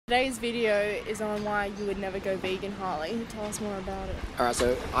Today's video is on why you would never go vegan, Harley. Tell us more about it. Alright,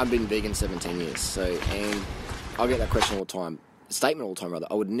 so I've been vegan 17 years, and I get that question all the time, statement all the time rather,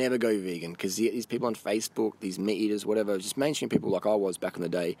 I would never go vegan, because these people on Facebook, these meat eaters, whatever, just mainstream people like I was back in the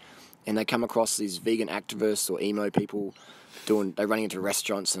day, and they come across these vegan activists or emo people they're running into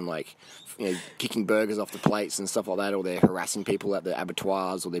restaurants and kicking burgers off the plates and stuff like that, or they're harassing people at the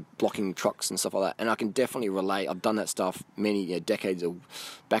abattoirs, or they're blocking trucks and stuff like that. And I can definitely relate. I've done that stuff many decades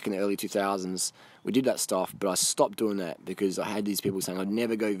back in the early 2000s. We did that stuff, but I stopped doing that because I had these people saying I'd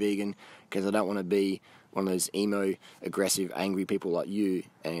never go vegan because I don't want to be one of those emo, aggressive, angry people like you.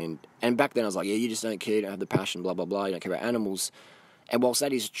 And back then I was like, yeah, you just don't care, you don't have the passion, blah, blah, blah, you don't care about animals. And whilst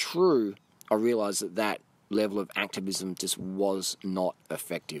that is true, I realised that level of activism just was not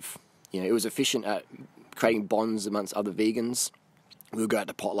effective. It was efficient at creating bonds amongst other vegans. We would go out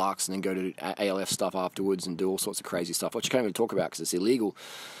to potlucks and then go to ALF stuff afterwards and do all sorts of crazy stuff, which I can't even talk about because it's illegal.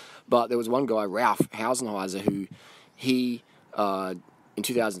 But there was one guy, Ralph Hausenheiser, who in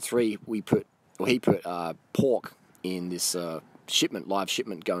 2003 he put pork in this live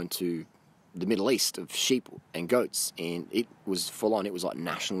shipment going to the Middle East of sheep and goats, and it was full on. It was like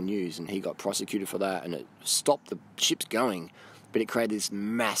national news, and he got prosecuted for that, and it stopped the ships going, but it created this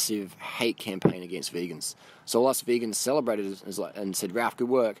massive hate campaign against vegans. So all us vegans celebrated and said, Ralph, good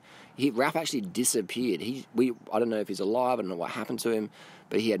work. Ralph actually disappeared. I don't know if he's alive, I don't know what happened to him,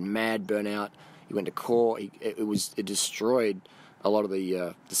 but he had mad burnout. He went to court. It destroyed a lot of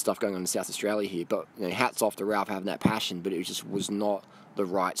the stuff going on in South Australia here. But hats off to Ralph having that passion, but it just was not the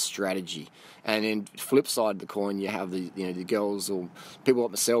right strategy. And then flip side of the coin, you have the girls or people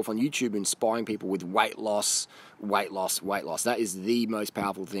like myself on YouTube inspiring people with weight loss. That is the most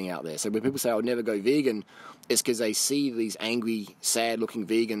powerful thing out there. So when people say I would never go vegan, it's because they see these angry, sad-looking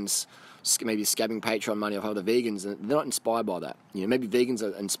vegans maybe scabbing Patreon money off other vegans, and they're not inspired by that. Maybe vegans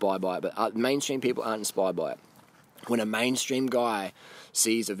are inspired by it, but mainstream people aren't inspired by it. When a mainstream guy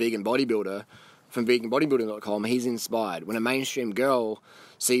sees a vegan bodybuilder from veganbodybuilding.com, he's inspired. When a mainstream girl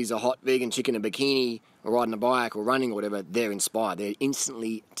sees a hot vegan chick in a bikini or riding a bike or running or whatever, they're inspired. They're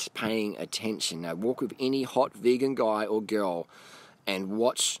instantly paying attention. Now, walk with any hot vegan guy or girl and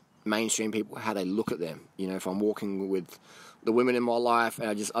watch mainstream people, how they look at them. If I'm walking with the women in my life, and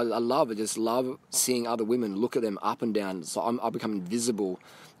I love seeing other women look at them up and down. So I become invisible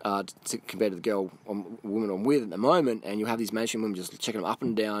compared to the woman I'm with at the moment, and you have these mainstream women just checking them up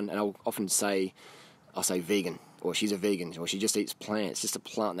and down, and I'll say vegan, or she's a vegan, or she just eats plants, just to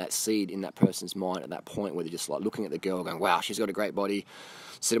plant that seed in that person's mind at that point where they're just like looking at the girl going, wow, she's got a great body,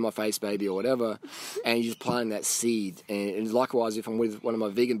 sit in my face, baby, or whatever, and you're just planting that seed. And likewise, if I'm with one of my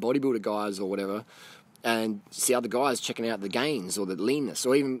vegan bodybuilder guys or whatever, and see other guys checking out the gains or the leanness,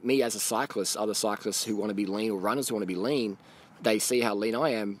 or even me as a cyclist, other cyclists who want to be lean, or runners who want to be lean, they see how lean I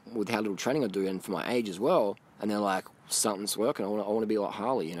am with how little training I do, and for my age as well, and they're like, something's working, I want to be like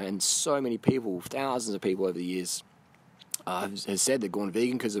Harley, and so many people, thousands of people over the years has said they're going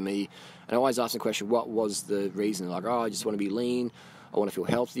vegan because of me, and I always ask the question, what was the reason? Like, I just want to be lean, I want to feel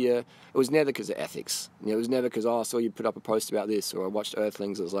healthier. It was never because of ethics. It was never because, I saw you put up a post about this, or I watched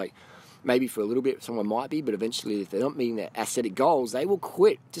Earthlings. It was like, maybe for a little bit someone might be, but eventually if they're not meeting their aesthetic goals, they will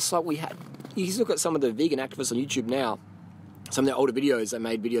quit, just like we had. You can look at some of the vegan activists on YouTube now, some of their older videos, they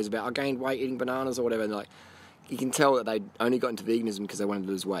made videos about, I gained weight eating bananas or whatever, and you can tell that they only got into veganism because they wanted to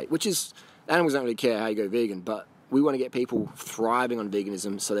lose weight, which is, animals don't really care how you go vegan, but we want to get people thriving on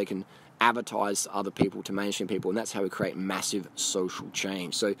veganism so they can advertise to other people, to mainstream people, and that's how we create massive social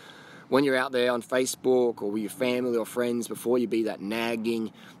change. So when you're out there on Facebook or with your family or friends, before you be that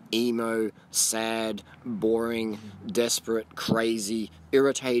nagging, emo, sad, boring, desperate, crazy,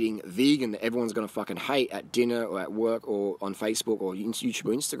 irritating vegan that everyone's going to fucking hate at dinner or at work or on Facebook or YouTube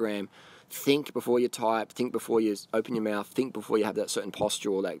or Instagram, think before you type, think before you open your mouth, think before you have that certain posture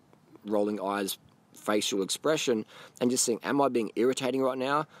or that rolling eyes facial expression, and just think, am I being irritating right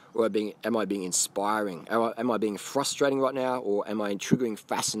now, or am I being inspiring? Am I being frustrating right now, or am I triggering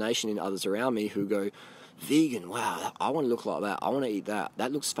fascination in others around me who go, vegan, wow, I want to look like that, I want to eat that,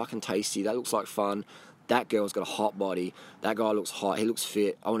 that looks fucking tasty, that looks like fun, that girl's got a hot body, that guy looks hot, he looks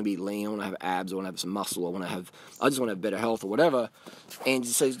fit, I want to be lean, I want to have abs, I want to have some muscle, I just want to have better health or whatever. And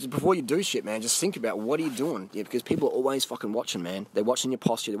so before you do shit, man, just think about, what are you doing? Because people are always fucking watching, man. They're watching your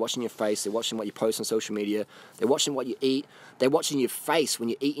posture, they're watching your face, they're watching what you post on social media, they're watching what you eat, they're watching your face when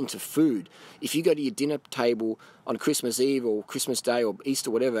you eat into food. If you go to your dinner table on Christmas Eve or Christmas Day or Easter,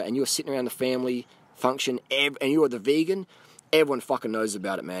 whatever, and you're sitting around the family function, and you're the vegan, everyone fucking knows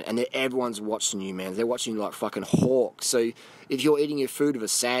about it, man. And everyone's watching you, man. They're watching you like fucking hawks. So if you're eating your food with a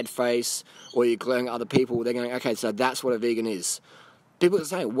sad face, or you're glaring at other people, they're going, okay, so that's what a vegan is. People are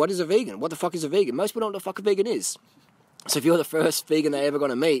saying, what is a vegan? What the fuck is a vegan? Most people don't know what the fuck a vegan is. So if you're the first vegan they're ever going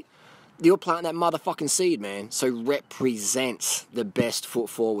to meet, you're planting that motherfucking seed, man. So represent the best foot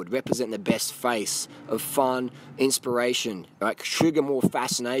forward. Represent the best face of fun, inspiration. Right? Trigger more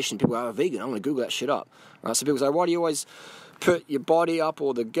fascination. People are vegan. I'm going to Google that shit up. Right? So people say, why do you always put your body up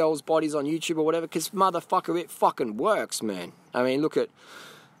or the girls' bodies on YouTube or whatever? Because motherfucker, it fucking works, man. I mean, look at...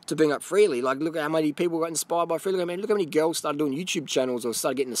 To bring up Freely, like look at how many people got inspired by Freely. I mean, look how many girls started doing YouTube channels or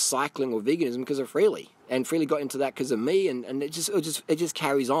started getting into cycling or veganism because of Freely, and Freely got into that because of me, and it just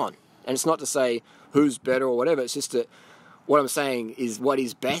carries on. And it's not to say who's better or whatever. It's just that what I'm saying is what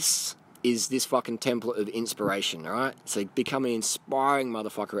is best is this fucking template of inspiration. All right, so become an inspiring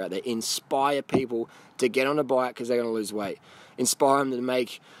motherfucker out there. Inspire people to get on a bike because they're going to lose weight. Inspire them to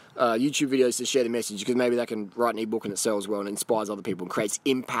make YouTube videos to share the message because maybe they can write an ebook and it sells well and it inspires other people and creates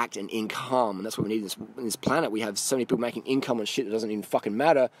impact and income. And that's what we need in this planet. We have so many people making income on shit that doesn't even fucking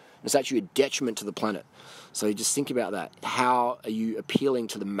matter. It's actually a detriment to the planet. So just think about that. How are you appealing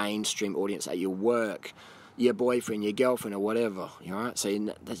to the mainstream audience at your work, your boyfriend, your girlfriend, or whatever? You know, right? So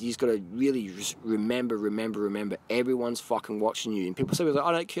you just got to really just remember. Everyone's fucking watching you. And people say,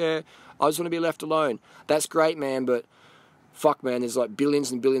 I don't care. I just want to be left alone. That's great, man, but fuck, man, there's like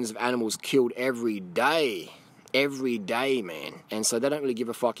billions and billions of animals killed every day, man. And so they don't really give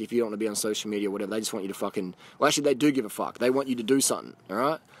a fuck if you don't want to be on social media or whatever. They just want you to fucking... Well, actually, they do give a fuck. They want you to do something, all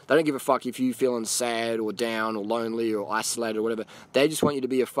right? They don't give a fuck if you're feeling sad or down or lonely or isolated or whatever. They just want you to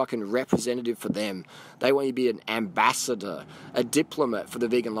be a fucking representative for them. They want you to be an ambassador, a diplomat for the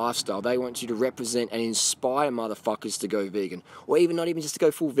vegan lifestyle. They want you to represent and inspire motherfuckers to go vegan. Or even not even just to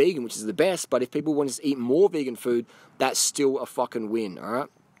go full vegan, which is the best. But if people want to eat more vegan food, that's still a fucking win, all right?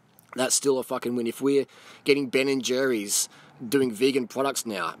 That's still a fucking win. If we're getting Ben & Jerry's doing vegan products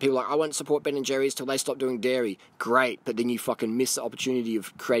now, people are like, I won't support Ben & Jerry's till they stop doing dairy. Great, but then you fucking miss the opportunity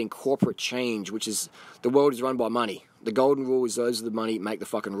of creating corporate change, which is, the world is run by money. The golden rule is those with the money make the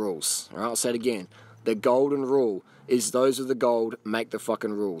fucking rules. All right, I'll say it again. The golden rule is those with the gold make the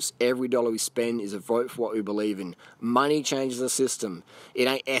fucking rules. Every dollar we spend is a vote for what we believe in. Money changes the system. It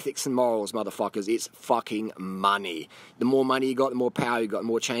ain't ethics and morals, motherfuckers. It's fucking money. The more money you got, the more power you got, the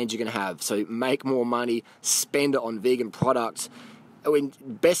more change you're going to have. So make more money, spend it on vegan products. I mean,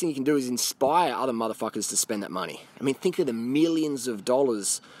 best thing you can do is inspire other motherfuckers to spend that money. I mean, think of the millions of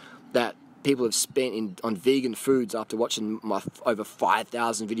dollars that people have spent on vegan foods after watching my over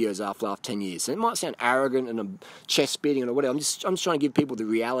 5,000 videos after the last 10 years. And it might sound arrogant and I'm chest beating or whatever. I'm just trying to give people the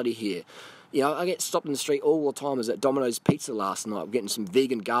reality here. You know, I get stopped in the street all the time. I was at Domino's Pizza last night getting some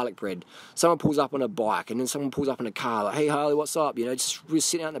vegan garlic bread. Someone pulls up on a bike and then someone pulls up in a car like, hey Harley, what's up? You know, just we're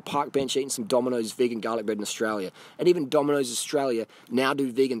sitting out on the park bench eating some Domino's vegan garlic bread in Australia. And even Domino's Australia now do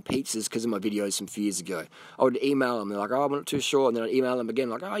vegan pizzas because of my videos from a few years ago. I would email them. They're like, oh, I'm not too sure. And then I'd email them again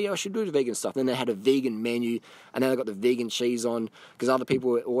like, oh yeah, I should do the vegan stuff. And then they had a vegan menu and then they got the vegan cheese on because other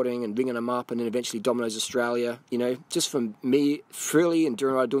people were ordering and bringing them up. And then eventually Domino's Australia, you know, just from me, Freely and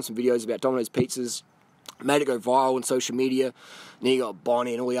durianrider doing some videos about Domino's pizzas, made it go viral on social media. And then you got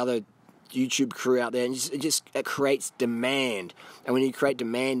Bonnie and all the other YouTube crew out there, and it creates demand. And when you create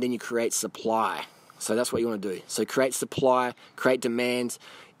demand, then you create supply. So that's what you want to do. So create supply, create demand,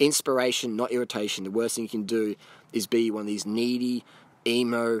 inspiration, not irritation. The worst thing you can do is be one of these needy,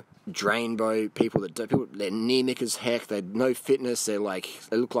 emo, drainbow people they're anemic as heck. They're no fitness. They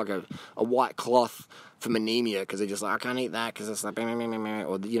look like a white cloth from anemia because they're just like, I can't eat that because it's like, or you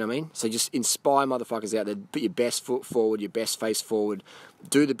know what I mean? So just inspire motherfuckers out there. Put your best foot forward, your best face forward.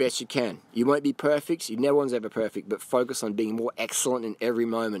 Do the best you can. You won't be perfect. No one's ever perfect, but focus on being more excellent in every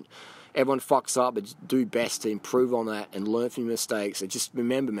moment. Everyone fucks up, but just do best to improve on that and learn from your mistakes. And just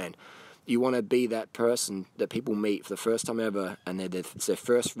remember, man, you want to be that person that people meet for the first time ever, and it's their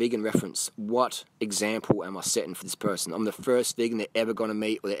first vegan reference. What example am I setting for this person? I'm the first vegan they're ever going to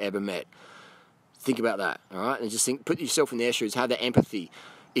meet or they ever met. Think about that, all right? And just put yourself in their shoes, have that empathy.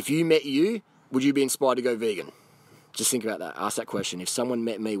 If you met you, would you be inspired to go vegan? Just think about that. Ask that question. If someone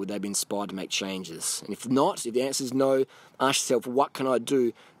met me, would they be inspired to make changes? And if not, if the answer is no, ask yourself, what can I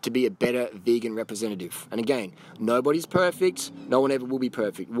do to be a better vegan representative? And again, nobody's perfect. No one ever will be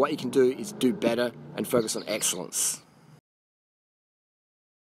perfect. What you can do is do better and focus on excellence.